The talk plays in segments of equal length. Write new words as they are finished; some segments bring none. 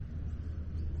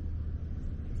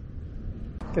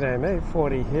G'day mate,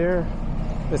 40 here,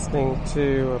 listening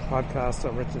to a podcast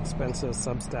on Richard Spencer's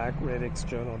Substack,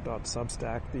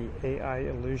 radixjournal.substack, The AI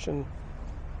Illusion,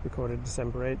 recorded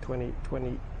December 8,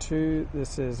 2022.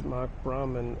 This is Mark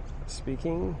Brahman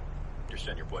speaking. I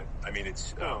understand your point. I mean,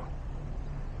 it's, again,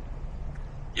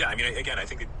 I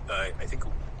think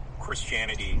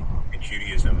Christianity and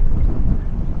Judaism,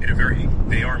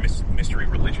 they are mystery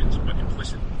religions, but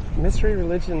implicit. Mystery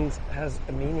religions has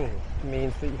a meaning. It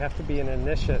means that you have to be an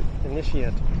initiate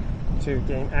to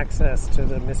gain access to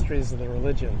the mysteries of the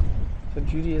religion. So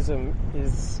Judaism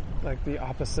is like the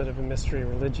opposite of a mystery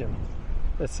religion.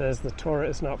 It says the Torah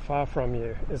is not far from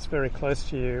you, it's very close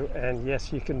to you, and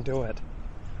yes, you can do it.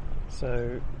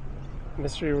 So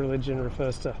mystery religion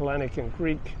refers to Hellenic and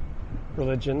Greek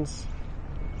religions,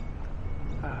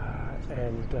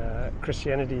 and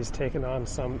Christianity has taken on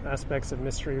some aspects of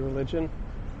mystery religion,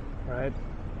 right?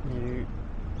 You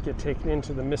get taken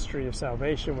into the mystery of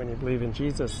salvation when you believe in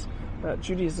Jesus.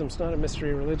 Judaism's not a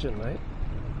mystery religion, right?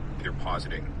 They're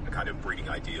positing a kind of breeding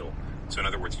ideal. So in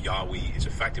other words, Yahweh is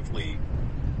effectively,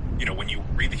 when you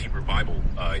read the Hebrew Bible,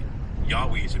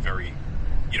 Yahweh is a very,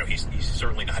 he's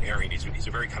certainly not Aryan. He's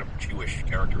a very kind of Jewish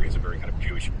character. He has a very kind of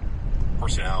Jewish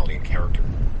personality and character.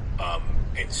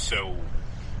 And so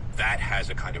that has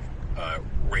a kind of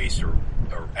race or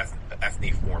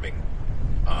ethnic forming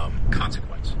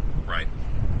consequence, right?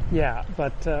 Yeah,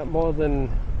 but more than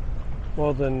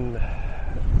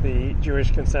the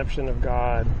Jewish conception of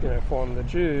God, formed the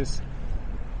Jews.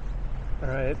 All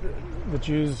right, the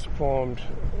Jews formed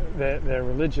their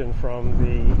religion from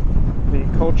the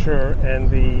culture and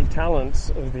the talents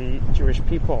of the Jewish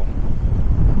people.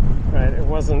 Right, it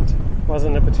wasn't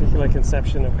a particular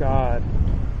conception of God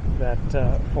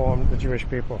that formed the Jewish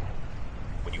people.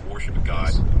 When you worship a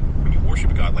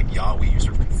God like Yahweh, you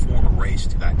sort of conform a race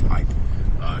to that type.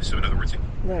 So in other words,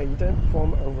 no, you don't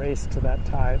form a race to that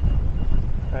type.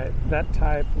 Right? That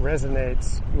type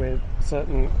resonates with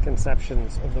certain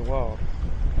conceptions of the world.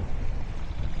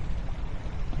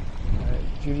 Right?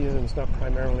 Judaism is not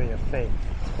primarily a faith;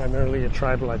 it's primarily a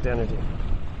tribal identity.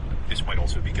 This might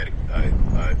also be getting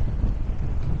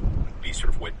be sort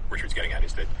of what Richard's getting at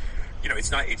is that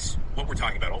it's what we're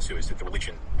talking about also is that the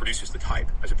religion produces the type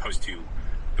as opposed to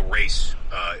the race,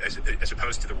 as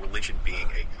opposed to the religion being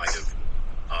a kind of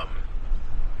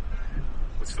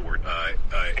what's the word?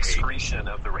 Excretion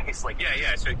of the race.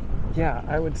 Yeah,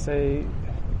 I would say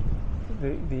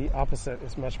the opposite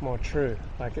is much more true.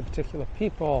 Like a particular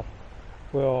people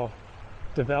will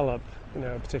develop,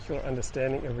 a particular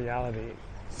understanding of reality.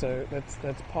 So let's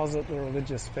posit the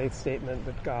religious faith statement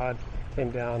that God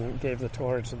came down and gave the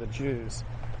Torah to the Jews.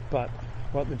 But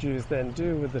what the Jews then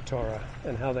do with the Torah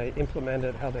and how they implement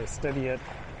it, how they study it,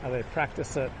 how they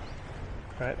practice it,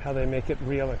 right, how they make it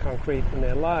real and concrete in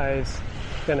their lives,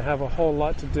 going to have a whole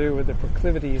lot to do with the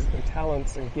proclivities and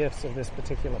talents and gifts of this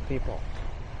particular people,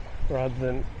 rather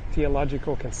than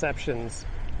theological conceptions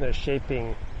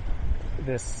shaping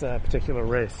this particular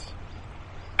race.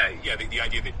 The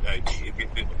idea that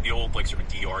the old sort of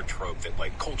DR trope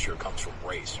that culture comes from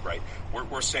race, right? We're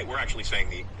actually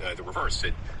saying the reverse.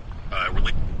 That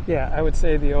religion. Yeah, I would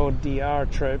say the old DR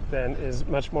trope then is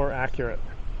much more accurate.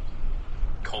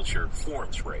 Culture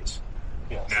forms race.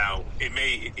 Yes. Now it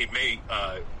may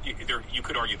you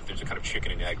could argue that there's a kind of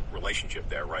chicken and egg relationship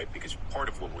there, right? Because part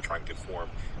of what we're trying to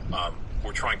form,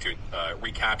 we're trying to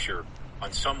recapture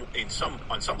on some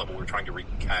level we're trying to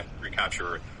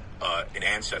recapture an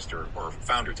ancestor or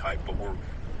founder type, but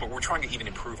we're trying to even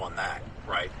improve on that,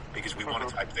 right? Because we want a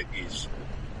type that is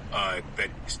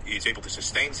able to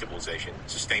sustain civilization,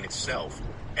 sustain itself,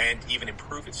 and even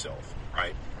improve itself,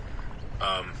 right?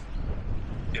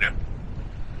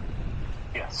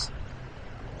 Yes.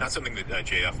 Not something that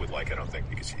JF would like, I don't think,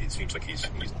 because it seems like he's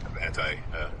anti.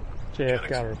 JF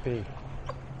got repeat.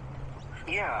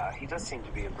 Yeah, he does seem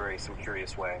to be in some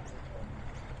curious way.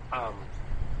 But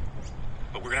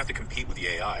we're going to have to compete with the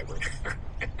AI. We're going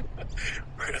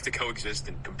to have to coexist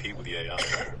and compete with the AI.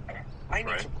 I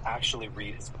need to actually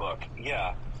read his book.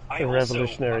 Yeah. The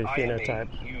Revolutionary Phenotype. I am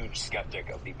a huge skeptic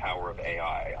of the power of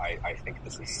AI. I think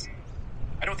this is...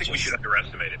 I don't think we should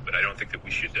underestimate it, but I don't think that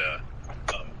we should,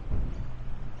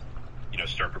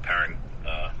 start preparing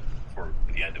for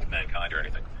the end of mankind or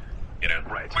anything.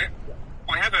 Right. I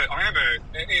have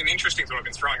an interesting thought I've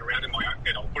been throwing around in my own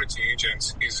head. I'll put it to you,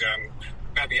 gents, is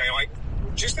about the AI.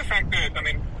 Just the fact that,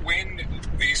 when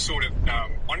these sort of, I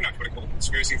don't know what to call them,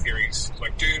 conspiracy theories,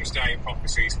 like doomsday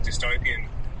prophecies, dystopian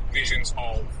visions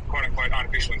of quote-unquote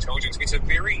artificial intelligence,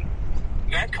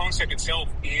 that concept itself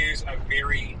is a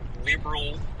very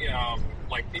liberal,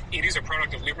 it is a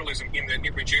product of liberalism in that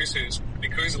it reduces,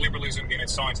 because liberalism in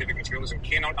its scientific materialism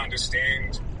cannot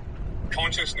understand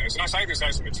consciousness. And I say this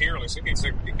as a materialist, it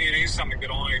is something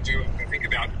that I do and think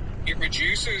about. It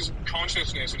reduces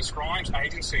consciousness, it describes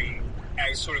agency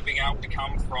as sort of being able to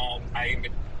come from a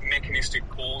mechanistic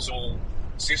causal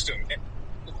system.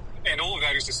 And all of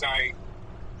that is to say,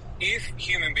 if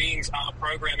human beings are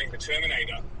programming the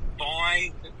Terminator,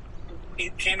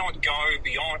 it cannot go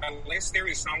beyond, unless there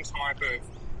is some type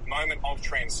of moment of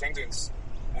transcendence,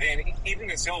 then it in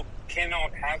itself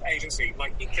cannot have agency.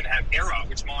 Like, it can have error,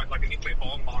 which might, like a nuclear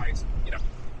bomb might,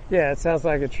 Yeah, it sounds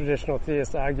like a traditional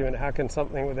theist argument. How can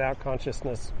something without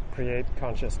consciousness create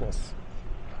consciousness?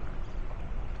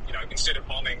 Instead of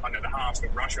bombing under the hearts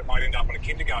of Russia, it might end up on a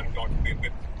kindergarten, God forbid.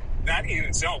 But that in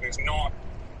itself is not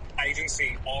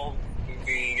agency of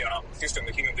the system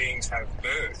that human beings have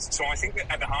birthed. So I think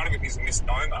that at the heart of it is a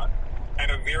misnomer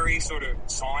and a very sort of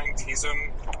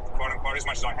scientism, quote unquote, as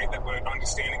much as I hate that word,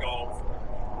 understanding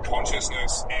of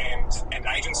consciousness and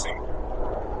agency.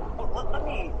 Well,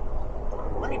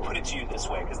 let me put it to you this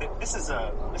way, because this is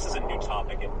a new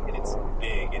topic, and it's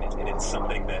big, and it's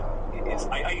something that is,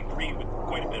 I agree with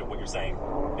quite a bit of what you're saying,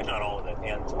 if not all of it.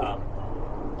 And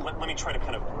let me try to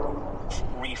kind of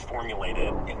reformulate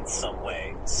it in some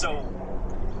way. So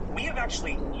we have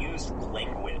actually used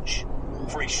language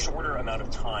for a shorter amount of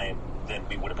time than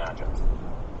we would imagine.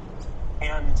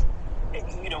 And,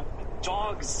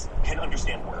 dogs can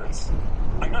understand words.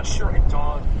 I'm not sure a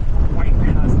dog quite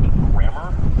has a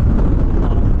grammar,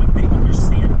 but they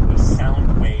understand the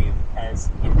sound wave as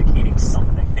indicating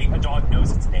something. A dog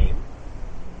knows its name.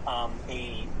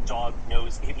 A dog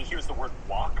knows, if he hears the word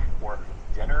walk or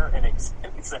dinner, and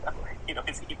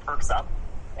he perks up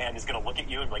and is going to look at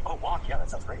you and be like, oh, walk, yeah, that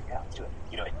sounds great, yeah, let's do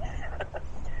it.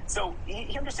 So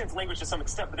he understands language to some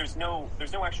extent, but there's no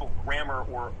actual grammar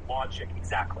or logic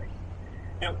exactly.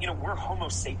 We're Homo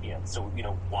sapiens, so,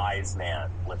 wise man,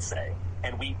 let's say.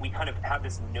 And we kind of have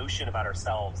this notion about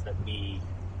ourselves that we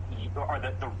are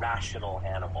the rational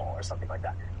animal or something like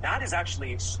that. That is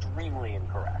actually extremely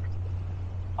incorrect.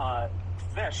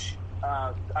 Fish,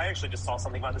 I actually just saw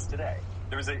something about this today.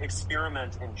 There was an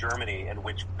experiment in Germany in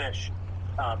which fish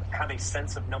have a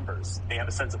sense of numbers. They have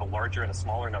a sense of a larger and a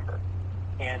smaller number.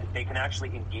 And they can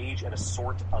actually engage in a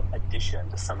sort of addition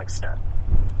to some extent.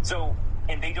 So,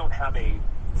 and they don't have a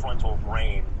frontal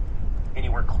brain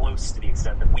anywhere close to the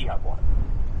extent that we have one.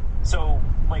 So,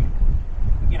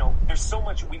 there's so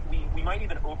much, we might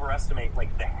even overestimate,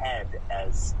 the head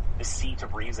as the seat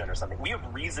of reason or something. We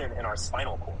have reason in our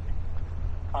spinal cord.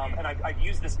 And I've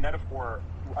used this metaphor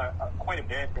quite a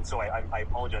bit, and so I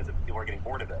apologize if people are getting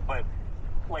bored of it. But,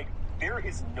 there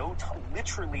is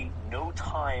literally no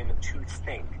time to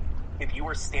think if you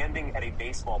are standing at a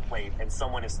baseball plate and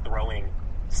someone is throwing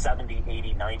 70,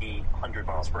 80, 90, 100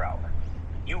 miles per hour.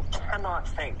 You cannot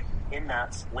think in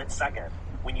that split second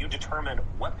when you determine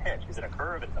what pitch. Is it a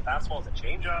curve? Is it a fastball? Is it a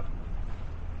changeup?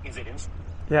 Is it inside?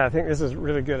 Yeah, I think this is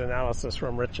really good analysis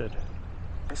from Richard.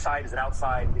 Inside? Is it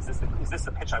outside? Is this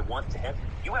the pitch I want to hit?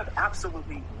 You have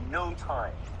absolutely no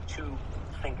time to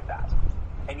think that,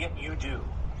 and yet you do.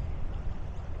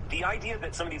 The idea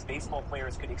that some of these baseball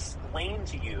players could explain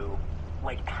to you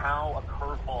how a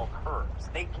curveball curves,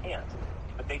 they can't,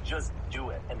 but they just do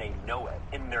it, and they know it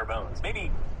in their bones,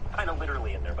 maybe kind of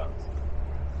literally in their bones.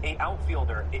 A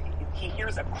outfielder, he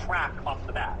hears a crack off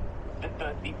the bat.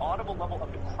 The audible level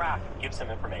of the crack gives him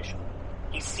information.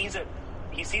 He sees it.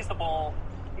 He sees the ball,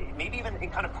 maybe even in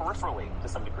kind of peripherally to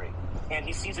some degree, and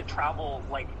he sees it travel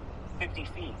 50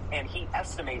 feet, and he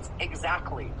estimates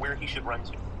exactly where he should run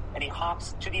to. And he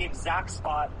hops to the exact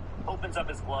spot, opens up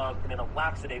his glove, and in a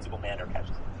lackadaisical manner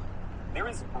catches it. There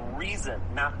is reason,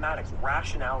 mathematics,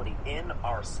 rationality in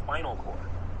our spinal cord.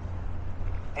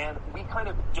 And we kind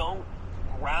of don't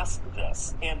grasp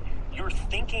this. And your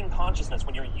thinking consciousness,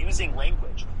 when you're using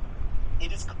language,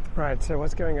 it is... Right, so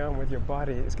what's going on with your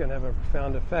body is going to have a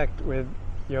profound effect with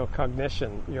your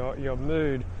cognition, your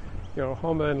mood, your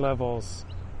hormone levels,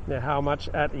 how much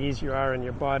at ease you are in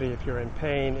your body, if you're in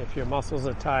pain, if your muscles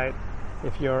are tight,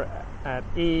 if you're at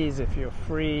ease, if you're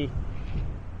free,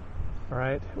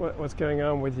 right? What's going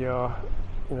on with your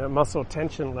muscle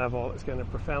tension level is going to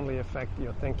profoundly affect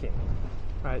your thinking,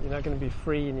 right? You're not going to be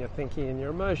free in your thinking and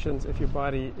your emotions if your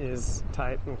body is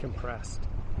tight and compressed,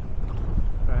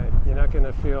 right? You're not going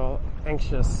to feel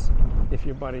anxious if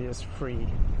your body is free.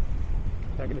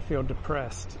 You're not going to feel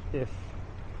depressed if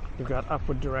you've got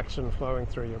upward direction flowing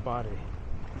through your body.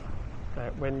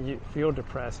 When you feel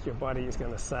depressed, your body is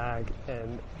going to sag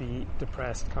and be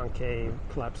depressed, concave,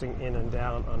 collapsing in and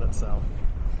down on itself.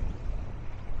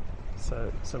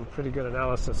 So some pretty good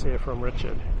analysis here from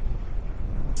Richard.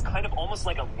 It's kind of almost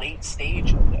like a late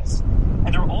stage of this.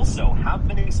 And there also have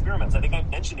been experiments, I think I've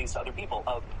mentioned these to other people,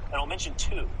 and I'll mention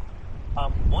two.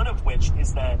 One of which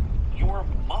is that your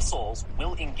muscles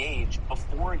will engage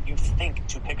before you think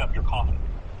to pick up your coffee.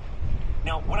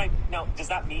 Now, does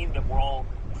that mean that we're all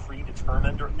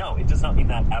predetermined? Or no, it does not mean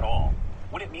that at all.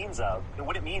 What it means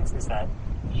is that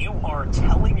you are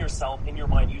telling yourself in your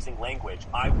mind using language,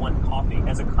 I want coffee,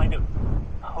 as a kind of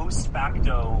post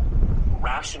facto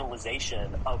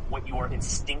rationalization of what you are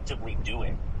instinctively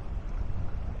doing.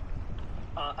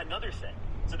 Another thing.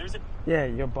 So there's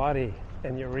your body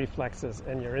and your reflexes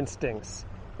and your instincts,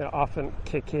 they often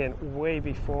kick in way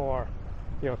before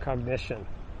your cognition.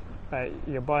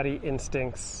 Your body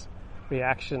instincts,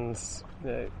 reactions,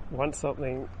 want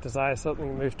something, desire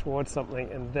something, move towards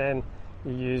something, and then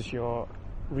you use your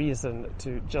reason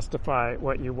to justify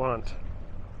what you want.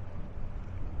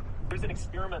 There's an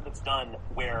experiment that's done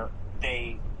where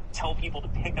they tell people to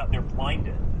pick up, they're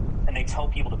blinded, and they tell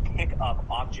people to pick up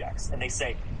objects, and they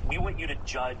say, we want you to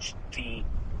judge the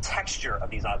texture of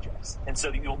these objects. And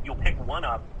so you'll pick one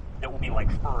up that will be like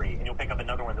furry, and you'll pick up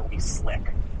another one that will be slick.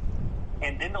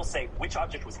 And then they'll say which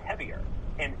object was heavier,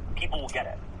 and people will get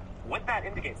it. What that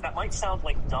indicates, that might sound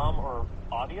like dumb or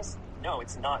obvious. No,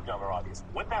 it's not dumb or obvious.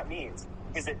 What that means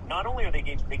is that not only are they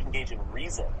can engage in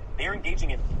reason, they are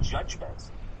engaging in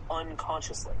judgment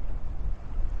unconsciously.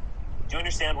 Do you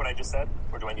understand what I just said,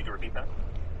 or do I need to repeat that?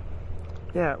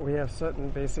 Yeah, we have certain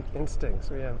basic instincts.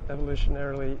 We have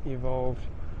evolutionarily evolved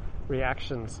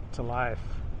reactions to life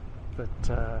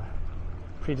that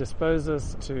predispose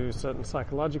us to certain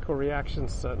psychological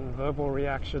reactions, certain verbal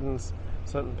reactions,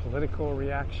 certain political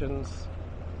reactions,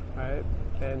 right?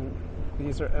 And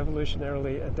these are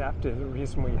evolutionarily adaptive. The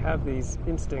reason we have these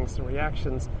instincts and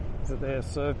reactions is that they have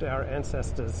served our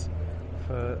ancestors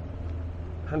for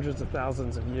hundreds of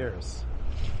thousands of years.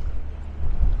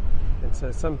 And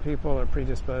so some people are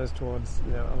predisposed towards,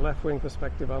 a left-wing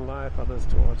perspective on life, others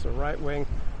towards a right-wing.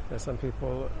 There's some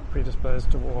people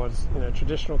predisposed towards,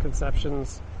 traditional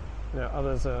conceptions.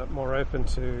 Others are more open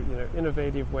to,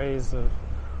 innovative ways of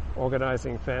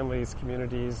organizing families,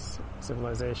 communities,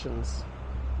 civilizations.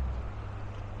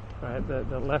 Right?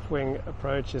 The left-wing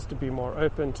approach is to be more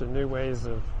open to new ways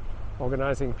of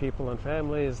organizing people and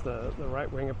families. The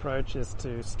right-wing approach is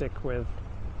to stick with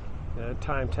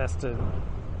time-tested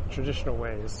traditional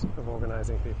ways of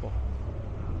organizing people.